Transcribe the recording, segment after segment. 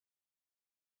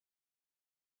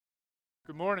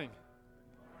Good morning.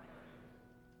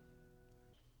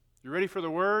 You ready for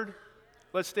the word?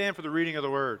 Let's stand for the reading of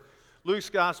the word. Luke's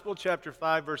Gospel, chapter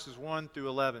 5, verses 1 through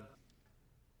 11.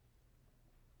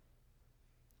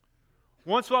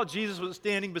 Once while Jesus was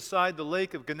standing beside the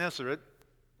lake of Gennesaret,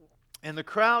 and the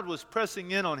crowd was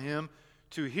pressing in on him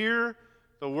to hear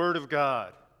the word of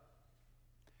God,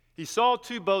 he saw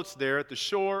two boats there at the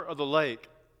shore of the lake.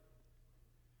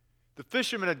 The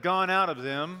fishermen had gone out of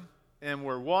them and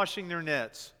were washing their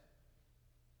nets.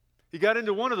 He got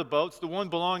into one of the boats, the one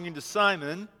belonging to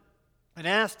Simon, and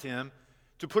asked him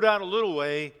to put out a little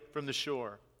way from the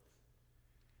shore.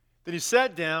 Then he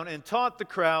sat down and taught the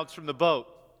crowds from the boat.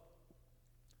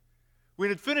 When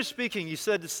he had finished speaking, he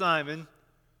said to Simon,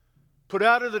 "Put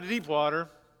out into the deep water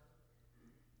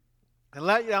and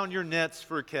let down your nets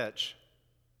for a catch."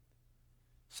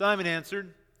 Simon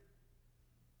answered,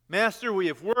 "Master, we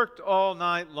have worked all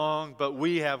night long, but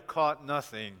we have caught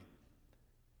nothing.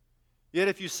 Yet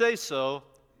if you say so,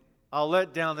 I'll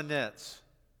let down the nets."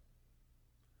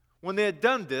 When they had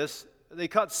done this, they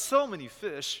caught so many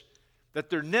fish that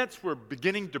their nets were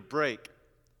beginning to break.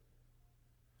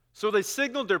 So they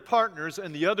signaled their partners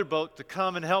in the other boat to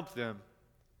come and help them.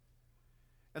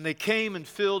 And they came and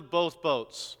filled both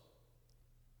boats,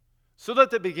 so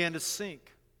that they began to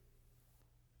sink.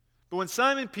 But when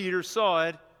Simon Peter saw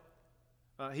it,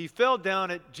 he fell down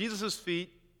at Jesus'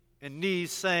 feet and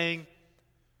knees, saying,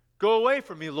 "Go away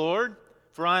from me, Lord,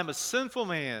 for I am a sinful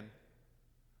man."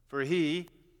 For he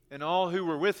and all who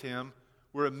were with him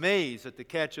were amazed at the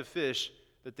catch of fish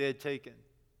that they had taken.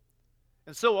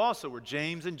 And so also were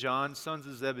James and John, sons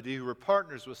of Zebedee, who were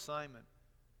partners with Simon.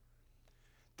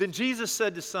 Then Jesus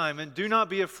said to Simon, "Do not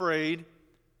be afraid,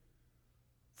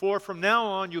 for from now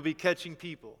on you'll be catching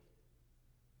people."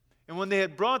 And when they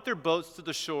had brought their boats to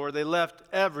the shore, they left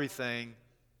everything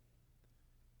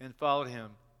and followed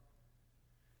him.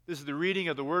 This is the reading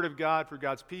of the Word of God for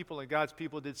God's people, and God's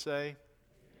people did say, Amen.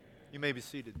 You may be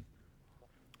seated.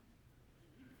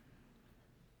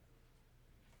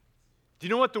 Do you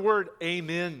know what the word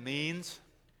amen means?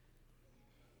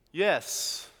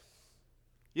 Yes.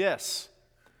 Yes.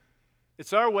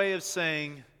 It's our way of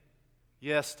saying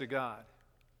yes to God.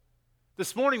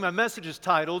 This morning my message is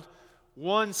titled,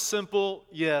 "One Simple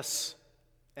Yes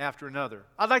After Another."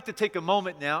 I'd like to take a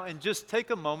moment now and just take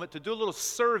a moment to do a little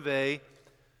survey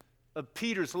of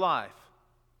Peter's life.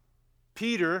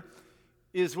 Peter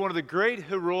is one of the great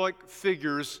heroic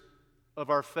figures of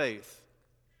our faith.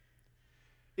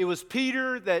 It was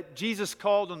Peter that Jesus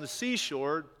called on the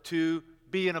seashore to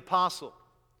be an apostle.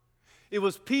 It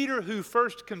was Peter who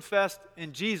first confessed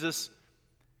in Jesus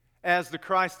as the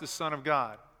Christ, the Son of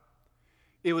God.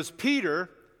 It was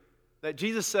Peter that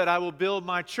Jesus said, "I will build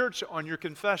my church on your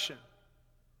confession."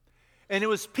 And it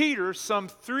was Peter, some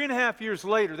 3.5 years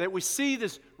later, that we see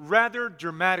this rather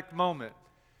dramatic moment.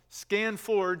 Scan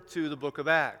forward to the book of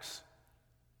Acts.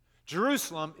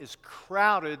 Jerusalem is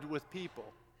crowded with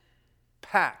people,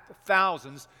 packed.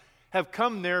 Thousands have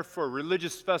come there for a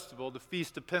religious festival, the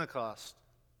Feast of Pentecost.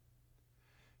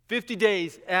 50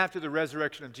 days after the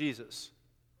resurrection of Jesus.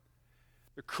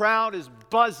 The crowd is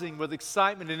buzzing with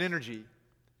excitement and energy.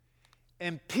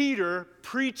 And Peter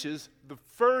preaches the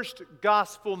first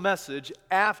gospel message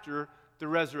after the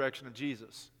resurrection of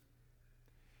Jesus.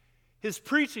 His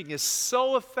preaching is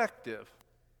so effective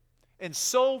and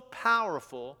so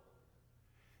powerful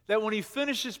that when he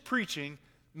finishes preaching,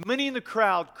 many in the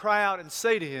crowd cry out and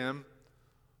say to him,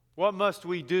 "What must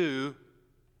we do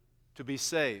to be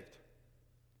saved?"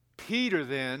 Peter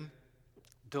then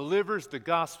delivers the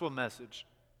gospel message.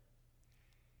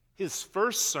 His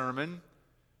first sermon,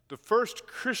 the first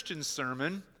Christian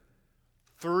sermon,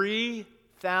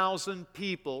 3,000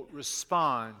 people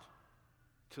respond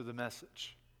to the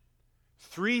message.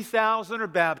 3,000 are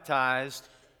baptized,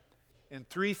 and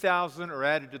 3,000 are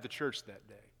added to the church that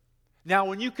day. Now,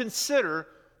 when you consider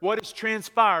what has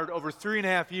transpired over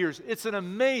 3.5 years, it's an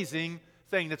amazing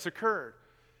thing that's occurred.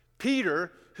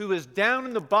 Peter, who is down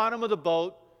in the bottom of the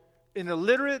boat, an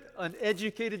illiterate,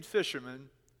 uneducated fisherman,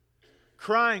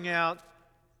 crying out,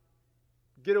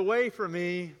 "Get away from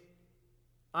me,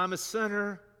 I'm a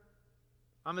sinner,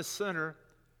 I'm a sinner,"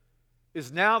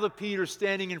 is now the Peter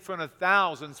standing in front of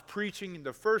thousands preaching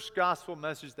the first gospel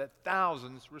message that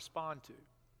thousands respond to.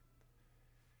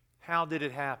 How did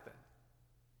it happen?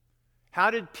 How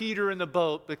did Peter in the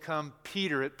boat become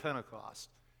Peter at Pentecost?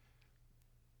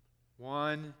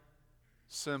 One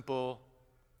simple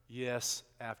yes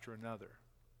after another.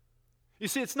 You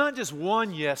see, it's not just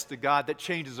one yes to God that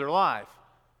changes their life.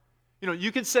 You know,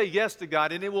 you can say yes to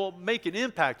God and it will make an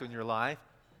impact on your life.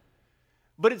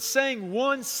 But it's saying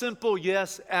one simple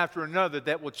yes after another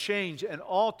that will change and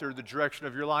alter the direction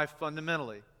of your life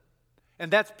fundamentally. And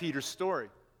that's Peter's story.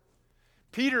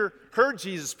 Peter heard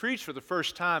Jesus preach for the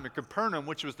first time in Capernaum,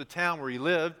 which was the town where he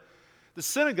lived. The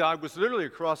synagogue was literally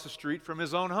across the street from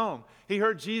his own home. He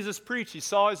heard Jesus preach. He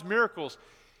saw his miracles.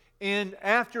 And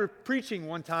after preaching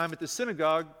one time at the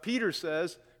synagogue, Peter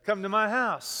says, "Come to my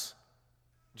house."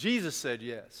 Jesus said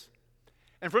yes.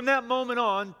 And from that moment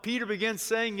on, Peter began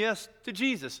saying yes to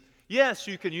Jesus. Yes,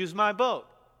 you can use my boat.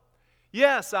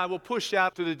 Yes, I will push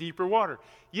out to the deeper water.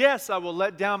 Yes, I will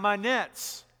let down my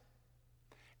nets.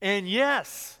 And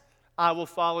yes, I will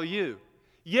follow you.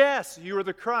 Yes, you are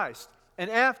the Christ.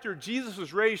 And after Jesus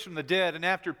was raised from the dead, and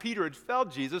after Peter had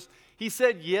felt Jesus, he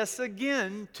said yes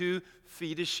again to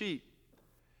feed his sheep.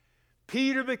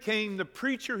 Peter became the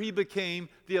preacher he became,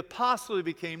 the apostle he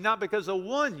became, not because of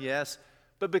one yes,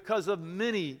 but because of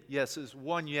many yeses,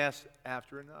 one yes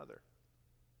after another.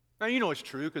 Now, you know it's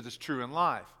true because it's true in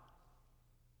life.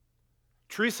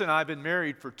 Teresa and I have been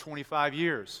married for 25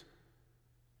 years.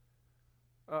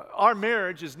 Our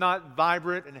marriage is not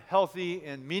vibrant and healthy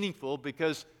and meaningful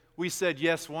because we said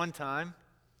yes one time,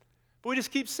 but we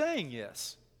just keep saying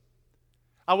yes.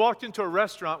 I walked into a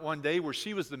restaurant one day where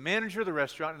she was the manager of the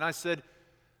restaurant, and I said,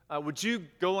 "Would you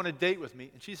go on a date with me?"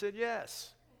 And she said,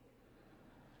 "Yes."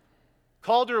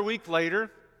 Called her a week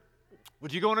later,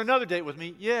 "Would you go on another date with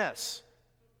me?" "Yes."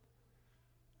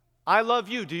 "I love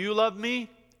you. Do you love me?"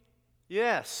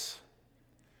 "Yes."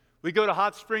 We go to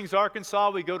Hot Springs,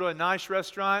 Arkansas. We go to a nice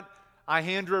restaurant. I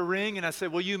hand her a ring, and I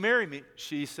said, "Will you marry me?"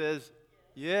 She says,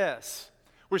 "Yes."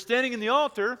 We're standing in the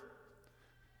altar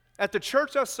at the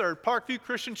church I served, Parkview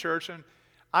Christian Church, and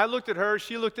I looked at her,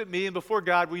 she looked at me, and before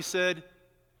God we said,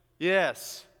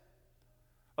 yes.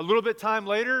 A little bit time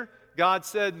later, God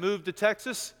said, "Move to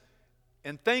Texas,"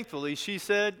 and thankfully she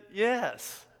said,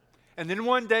 yes. And then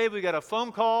one day we got a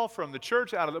phone call from the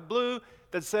church out of the blue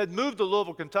that said, "Move to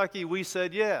Louisville, Kentucky." We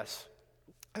said yes.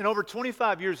 And over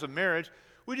 25 years of marriage,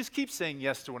 we just keep saying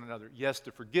yes to one another. Yes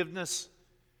to forgiveness,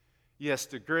 yes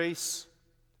to grace,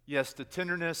 yes to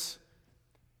tenderness,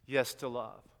 yes to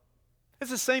love.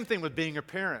 It's the same thing with being a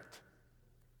parent.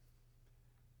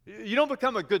 You don't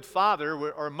become a good father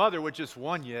or mother with just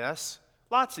one yes.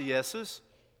 Lots of yeses.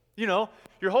 You know,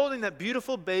 you're holding that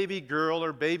beautiful baby girl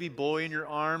or baby boy in your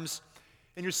arms,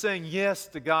 and you're saying yes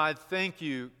to God. "Thank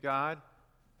you, God."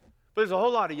 But there's a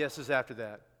whole lot of yeses after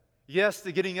that. Yes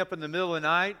to getting up in the middle of the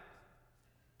night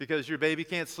because your baby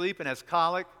can't sleep and has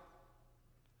colic.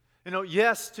 You know,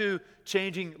 yes to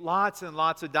changing lots and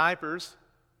lots of diapers.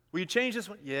 "Will you change this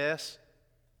one?" "Yes."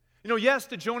 You know, yes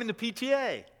to joining the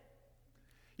PTA.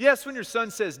 Yes, when your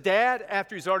son says, "Dad,"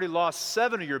 after he's already lost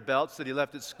 7 of your belts that he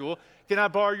left at school, "Can I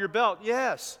borrow your belt?"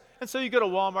 "Yes." And so you go to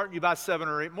Walmart and you buy 7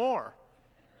 or 8 more.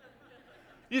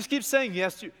 You just keep saying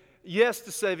yes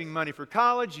to saving money for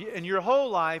college. And your whole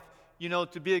life, you know,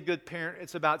 to be a good parent,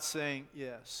 it's about saying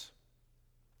yes.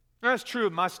 And that's true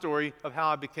of my story of how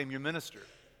I became your minister.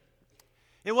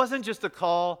 It wasn't just a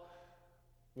call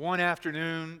one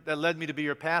afternoon that led me to be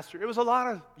your pastor. It was a lot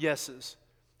of yeses.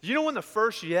 Do you know when the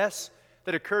first yes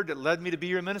that occurred that led me to be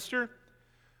your minister?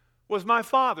 Was my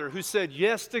father, who said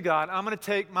yes to God. "I'm going to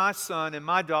take my son and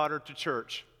my daughter to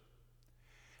church."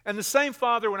 And the same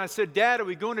father, when I said, "Dad, are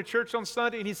we going to church on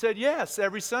Sunday?" And he said, "Yes,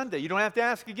 every Sunday. You don't have to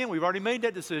ask again. We've already made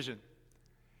that decision."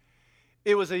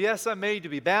 It was a yes I made to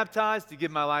be baptized, to give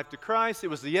my life to Christ. It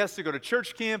was a yes to go to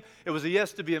church camp. It was a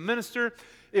yes to be a minister.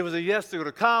 It was a yes to go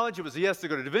to college. It was a yes to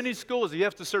go to divinity school. It was a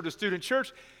yes to serve the student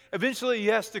church. Eventually, a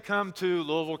yes to come to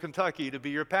Louisville, Kentucky to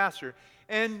be your pastor.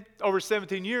 And over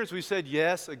 17 years, we said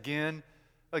yes again,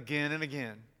 again, and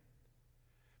again.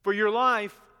 For your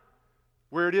life,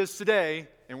 where it is today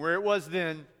and where it was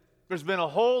then, there's been a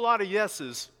whole lot of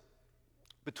yeses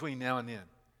between now and then.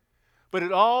 But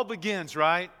it all begins,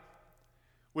 right,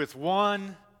 with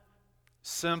one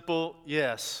simple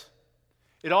yes.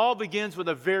 It all begins with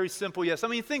a very simple yes. I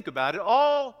mean, think about it.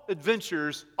 All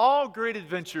adventures, all great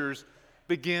adventures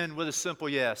begin with a simple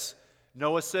yes.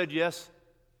 Noah said yes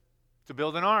to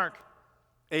build an ark.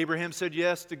 Abraham said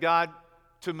yes to God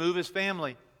to move his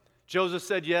family. Joseph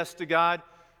said yes to God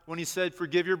when he said,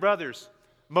 "Forgive your brothers."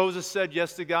 Moses said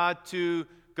yes to God to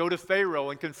go to Pharaoh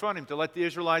and confront him, to let the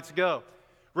Israelites go.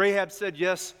 Rahab said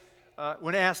yes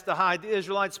when asked to hide the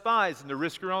Israelite spies and to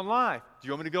risk her own life. Do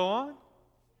you want me to go on?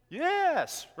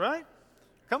 Yes, right?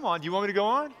 Come on, do you want me to go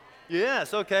on?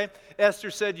 Yes, okay. Esther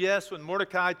said yes when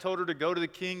Mordecai told her to go to the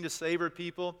king to save her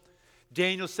people.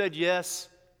 Daniel said yes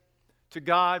to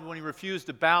God when he refused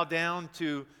to bow down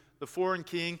to the foreign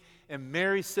king. And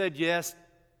Mary said yes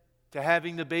to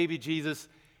having the baby Jesus.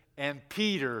 And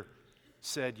Peter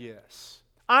said yes.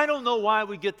 I don't know why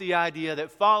we get the idea that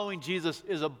following Jesus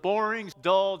is a boring,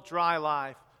 dull, dry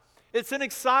life. It's an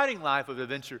exciting life of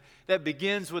adventure that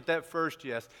begins with that first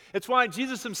yes. It's why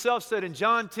Jesus himself said in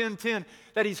John 10:10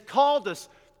 that he's called us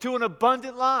to an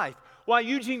abundant life. Why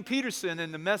Eugene Peterson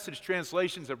in the Message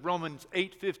translations of Romans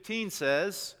 8:15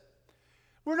 says,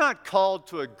 we're not called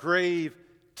to a grave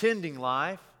tending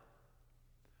life.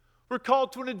 We're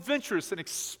called to an adventurous and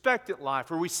expectant life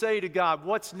where we say to God,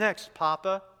 what's next,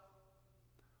 Papa?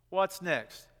 What's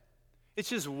next? It's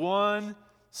just one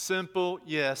simple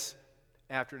yes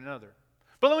after another.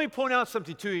 But let me point out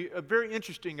something to you very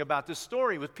interesting about this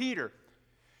story with Peter.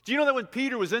 Do you know that when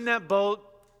Peter was in that boat,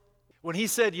 when he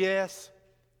said yes,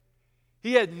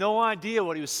 he had no idea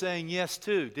what he was saying yes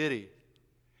to, did he?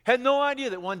 Had no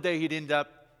idea that one day he'd end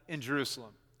up in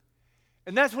Jerusalem.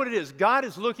 And that's what it is. God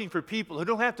is looking for people who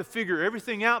don't have to figure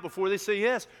everything out before they say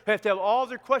yes, who have to have all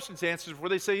their questions answered before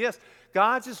they say yes.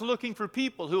 God's just looking for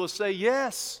people who will say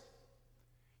yes.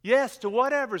 Yes to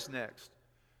whatever's next.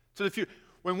 To the future.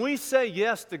 When we say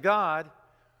yes to God,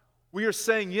 we are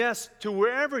saying yes to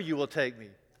wherever you will take me.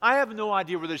 I have no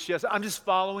idea where this yes. I'm just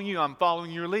following you. I'm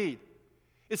following your lead.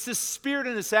 It's this spirit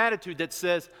and this attitude that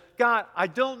says, God, I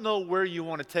don't know where you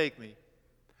want to take me.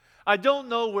 I don't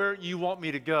know where you want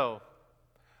me to go.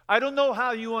 I don't know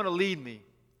how you want to lead me,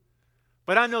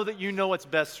 but I know that you know what's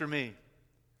best for me.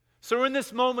 So in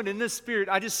this moment, in this spirit,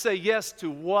 I just say yes to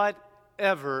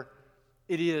whatever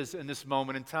it is in this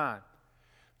moment in time.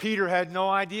 Peter had no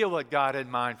idea what God had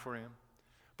in mind for him,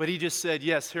 but he just said,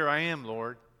 yes, here I am,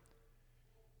 Lord.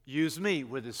 Use me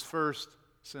with his first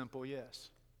simple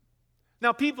yes.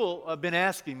 Now, people have been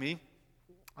asking me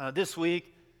this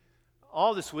week,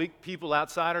 all this week, people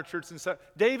outside our church and stuff,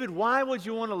 David, why would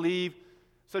you want to leave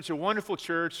such a wonderful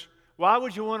church? Why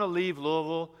would you want to leave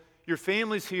Louisville? Your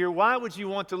family's here. Why would you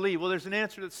want to leave? Well, there's an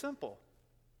answer that's simple.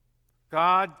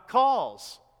 God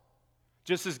calls.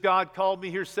 Just as God called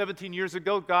me here 17 years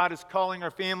ago, God is calling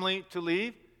our family to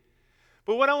leave.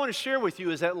 But what I want to share with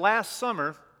you is that last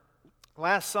summer,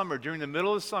 during the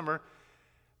middle of the summer,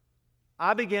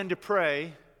 I began to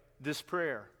pray this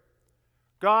prayer.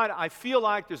 God, I feel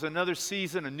like there's another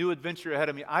season, a new adventure ahead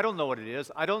of me. I don't know what it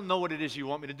is. I don't know what it is you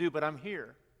want me to do, but I'm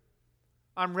here.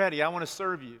 I'm ready. I want to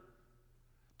serve you.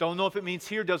 Don't know if it means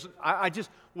here,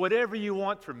 whatever you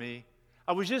want from me.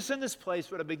 I was just in this place,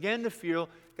 but I began to feel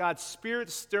God's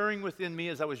Spirit stirring within me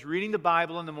as I was reading the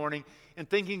Bible in the morning and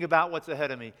thinking about what's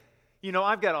ahead of me. You know,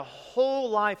 I've got a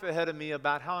whole life ahead of me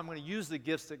about how I'm going to use the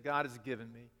gifts that God has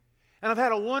given me. And I've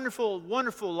had a wonderful,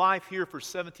 wonderful life here for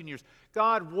 17 years.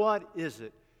 God, what is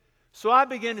it? So I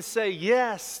began to say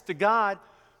yes to God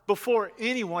before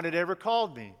anyone had ever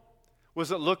called me.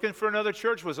 Was it looking for another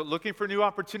church? Was it looking for a new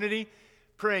opportunity?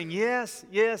 Praying yes,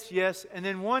 yes, yes. And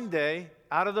then one day,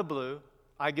 out of the blue,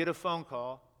 I get a phone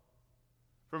call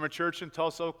from a church in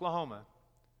Tulsa, Oklahoma.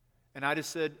 And I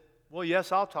just said, well,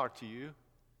 yes, I'll talk to you.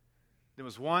 There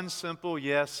was one simple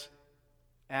yes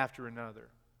after another.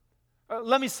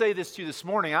 Let me say this to you this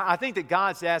morning. I think that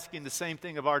God's asking the same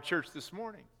thing of our church this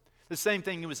morning. The same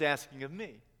thing He was asking of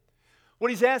me. What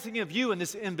He's asking of you in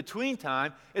this in-between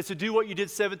time is to do what you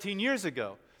did 17 years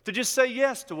ago. To just say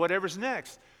yes to whatever's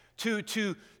next.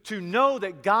 To know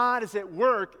that God is at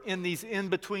work in these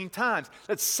in-between times.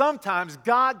 That sometimes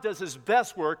God does His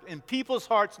best work in people's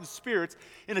hearts and spirits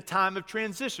in a time of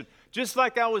transition. Just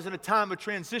like I was in a time of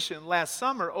transition last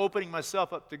summer, opening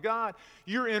myself up to God,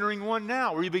 you're entering one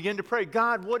now where you begin to pray,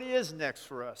 God, what is next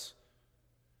for us?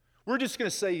 We're just going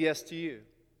to say yes to you.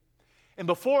 And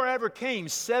before I ever came,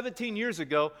 17 years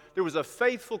ago, there was a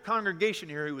faithful congregation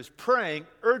here who was praying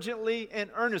urgently and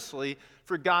earnestly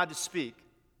for God to speak.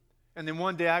 And then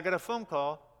one day I got a phone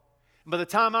call. And by the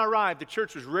time I arrived, the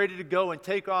church was ready to go and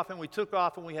take off, and we took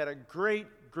off, and we had a great,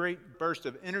 great burst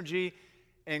of energy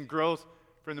and growth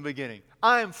from the beginning.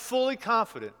 I am fully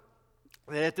confident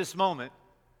that at this moment,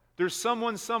 there's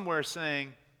someone somewhere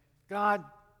saying, God,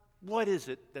 what is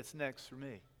it that's next for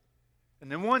me?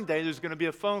 And then one day there's going to be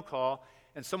a phone call,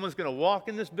 and someone's going to walk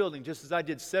in this building just as I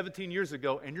did 17 years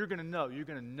ago, and you're going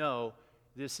to know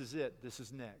this is it, this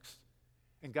is next.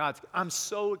 And I'm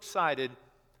so excited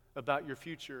about your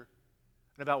future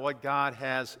and about what God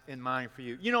has in mind for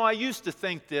you. You know, I used to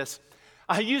think this.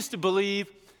 I used to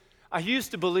believe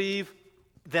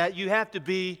that you have to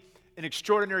be an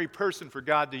extraordinary person for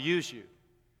God to use you.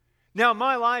 Now,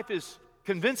 my life has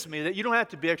convinced me that you don't have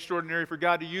to be extraordinary for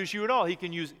God to use you at all. He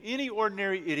can use any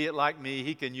ordinary idiot like me.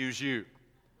 He can use you.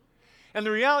 And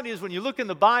the reality is, when you look in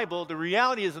the Bible,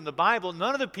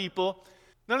 none of the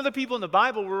people in the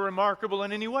Bible were remarkable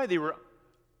in any way. They were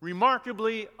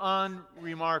remarkably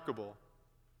unremarkable.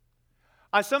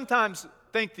 I sometimes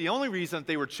think the only reason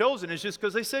they were chosen is just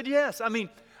because they said yes. I mean,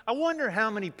 I wonder how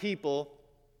many people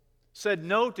said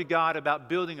no to God about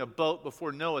building a boat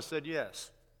before Noah said yes.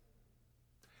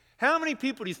 How many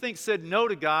people do you think said no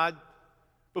to God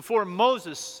before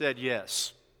Moses said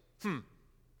yes?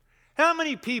 How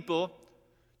many people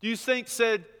do you think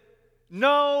said,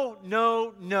 no,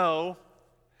 no, no,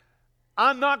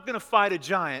 I'm not going to fight a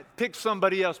giant, pick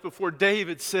somebody else, before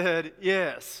David said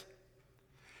yes?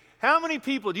 How many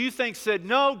people do you think said,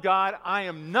 no, God, I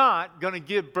am not going to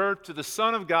give birth to the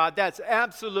Son of God? That's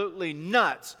absolutely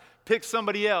nuts. Pick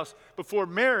somebody else, before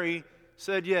Mary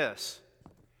said yes?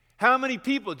 How many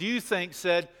people do you think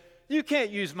said, you can't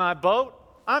use my boat?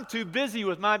 I'm too busy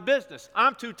with my business.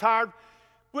 I'm too tired.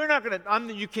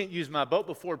 You can't use my boat,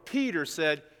 before Peter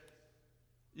said,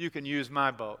 you can use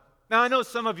my boat. Now, I know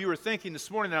some of you are thinking this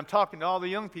morning that I'm talking to all the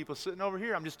young people sitting over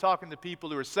here. I'm just talking to people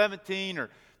who are 17 or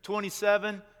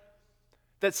 27.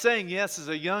 That saying yes is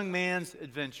a young man's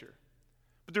adventure.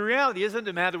 But the reality isn't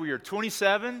no matter whether you're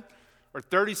 27 or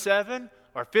 37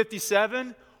 or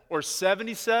 57 or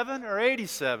 77 or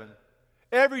 87.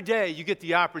 Every day you get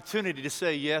the opportunity to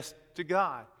say yes to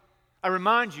God. I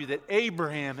remind you that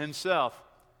Abraham himself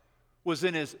was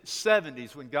in his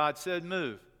 70s when God said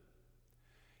move.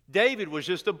 David was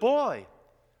just a boy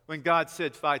when God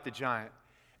said fight the giant.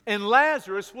 And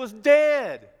Lazarus was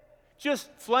dead, just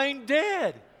plain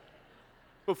dead,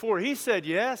 before he said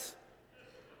yes.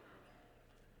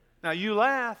 Now you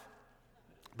laugh,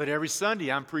 but every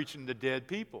Sunday I'm preaching to dead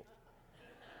people.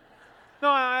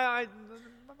 No,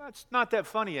 that's not that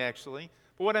funny actually.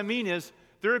 But what I mean is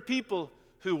there are people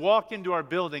who walk into our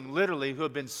building literally who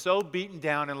have been so beaten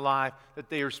down in life that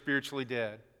they are spiritually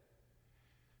dead.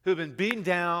 Who have been beaten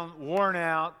down, worn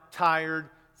out, tired,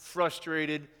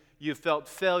 frustrated. You've felt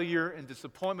failure and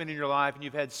disappointment in your life, and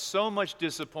you've had so much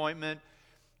disappointment,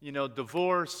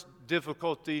 divorce,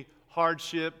 difficulty,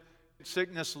 hardship,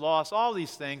 sickness, loss, all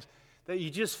these things, that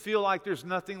you just feel like there's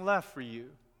nothing left for you.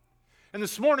 And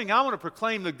this morning, I want to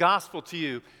proclaim the gospel to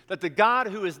you, that the God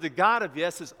who is the God of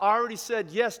yes has already said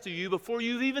yes to you before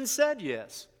you've even said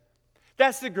yes.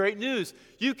 That's the great news.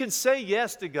 You can say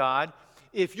yes to God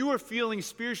if you are feeling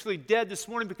spiritually dead this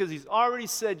morning, because He's already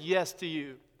said yes to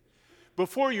you.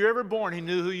 Before you were ever born, He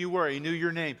knew who you were. He knew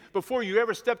your name. Before you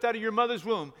ever stepped out of your mother's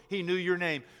womb, He knew your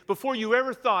name. Before you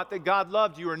ever thought that God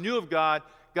loved you or knew of God,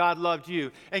 God loved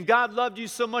you. And God loved you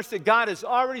so much that God has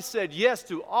already said yes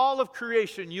to all of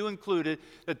creation, you included,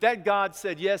 that God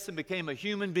said yes and became a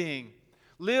human being.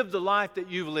 Lived the life that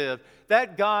you've lived.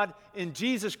 That God in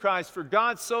Jesus Christ, for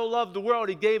God so loved the world,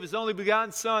 He gave His only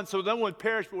begotten Son, so no one would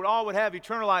perish, but all would have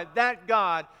eternal life. That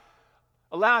God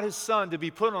allowed His Son to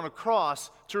be put on a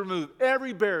cross to remove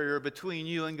every barrier between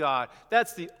you and God.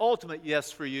 That's the ultimate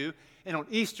yes for you. And on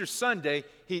Easter Sunday,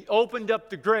 He opened up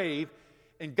the grave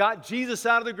and got Jesus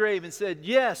out of the grave and said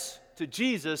yes to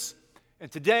Jesus.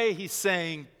 And today He's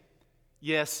saying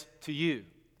yes to you.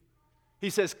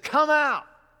 He says, come out.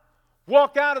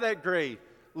 Walk out of that grave.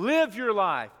 Live your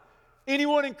life.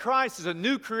 Anyone in Christ is a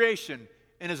new creation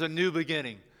and is a new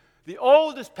beginning. The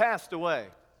old has passed away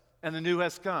and the new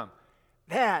has come.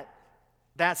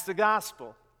 That's the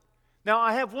gospel. Now,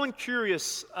 I have one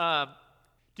curious, do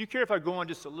you care if I go on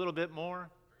just a little bit more?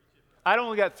 I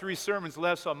only got 3 sermons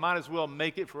left, so I might as well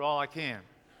make it for all I can.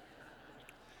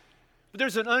 But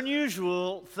there's an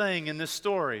unusual thing in this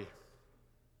story.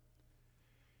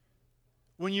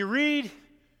 When you read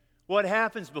what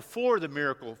happens before the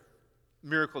miracle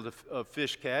of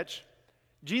fish catch,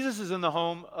 Jesus is in the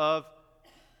home of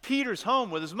Peter's home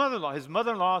with his mother-in-law. His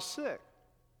mother-in-law is sick.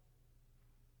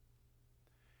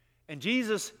 And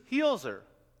Jesus heals her.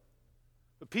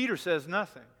 But Peter says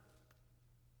nothing.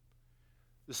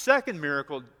 The second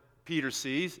miracle Peter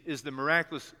sees is the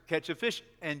miraculous catch of fish,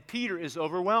 and Peter is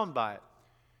overwhelmed by it.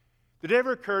 Did it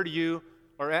ever occur to you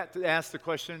or to ask the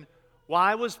question,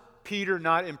 why was Peter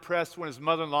not impressed when his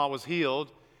mother-in-law was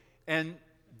healed, and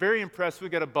very impressed we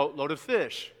got a boatload of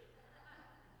fish?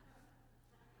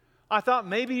 I thought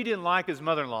maybe he didn't like his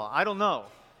mother-in-law. I don't know.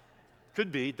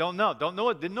 Could be. Don't know.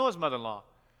 Didn't know his mother-in-law.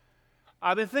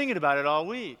 I've been thinking about it all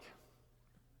week.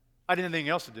 I didn't have anything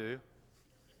else to do.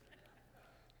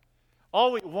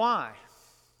 All week. Why?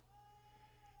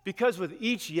 Because with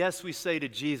each yes we say to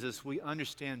Jesus, we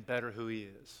understand better who He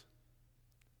is.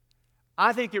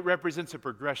 I think it represents a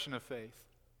progression of faith.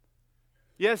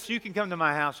 Yes, you can come to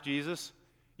my house, Jesus.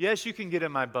 Yes, you can get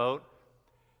in my boat.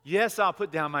 Yes, I'll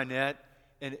put down my net.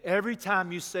 And every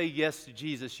time you say yes to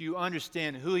Jesus, you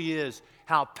understand who He is,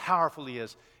 how powerful He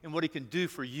is, and what He can do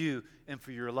for you and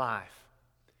for your life.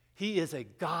 He is a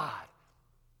God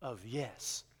of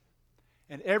yes.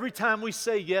 And every time we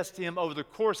say yes to Him over the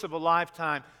course of a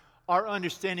lifetime, our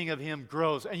understanding of Him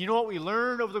grows. And you know what we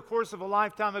learned over the course of a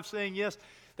lifetime of saying yes?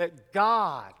 That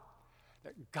God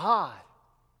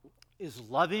is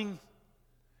loving,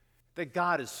 that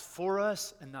God is for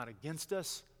us and not against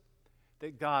us,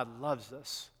 that God loves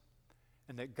us,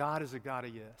 and that God is a God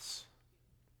of yes.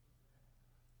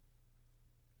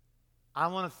 I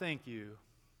want to thank you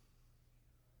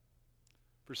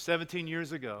for 17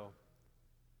 years ago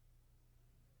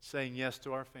saying yes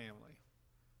to our family.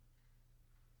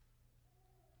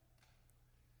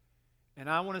 And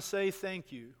I want to say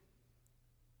thank you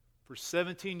for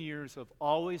 17 years of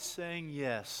always saying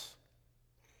yes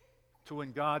to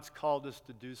when God's called us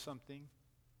to do something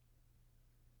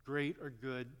great or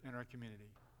good in our community.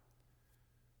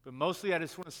 But mostly I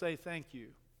just want to say thank you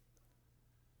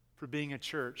for being a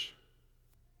church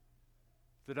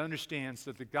that understands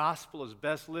that the gospel is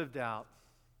best lived out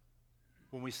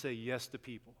when we say yes to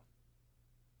people.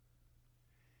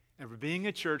 And for being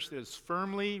a church that is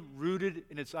firmly rooted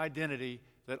in its identity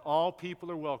that all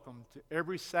people are welcome to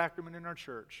every sacrament in our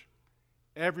church,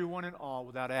 everyone and all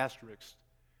without asterisks,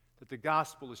 that the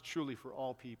gospel is truly for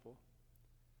all people.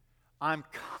 I'm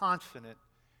confident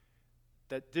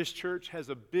that this church has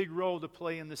a big role to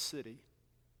play in the city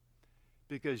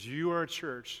because you are a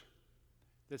church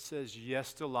that says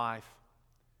yes to life,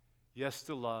 yes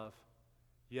to love,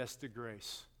 yes to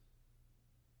grace,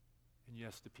 and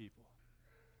yes to people.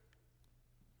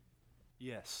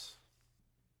 Yes.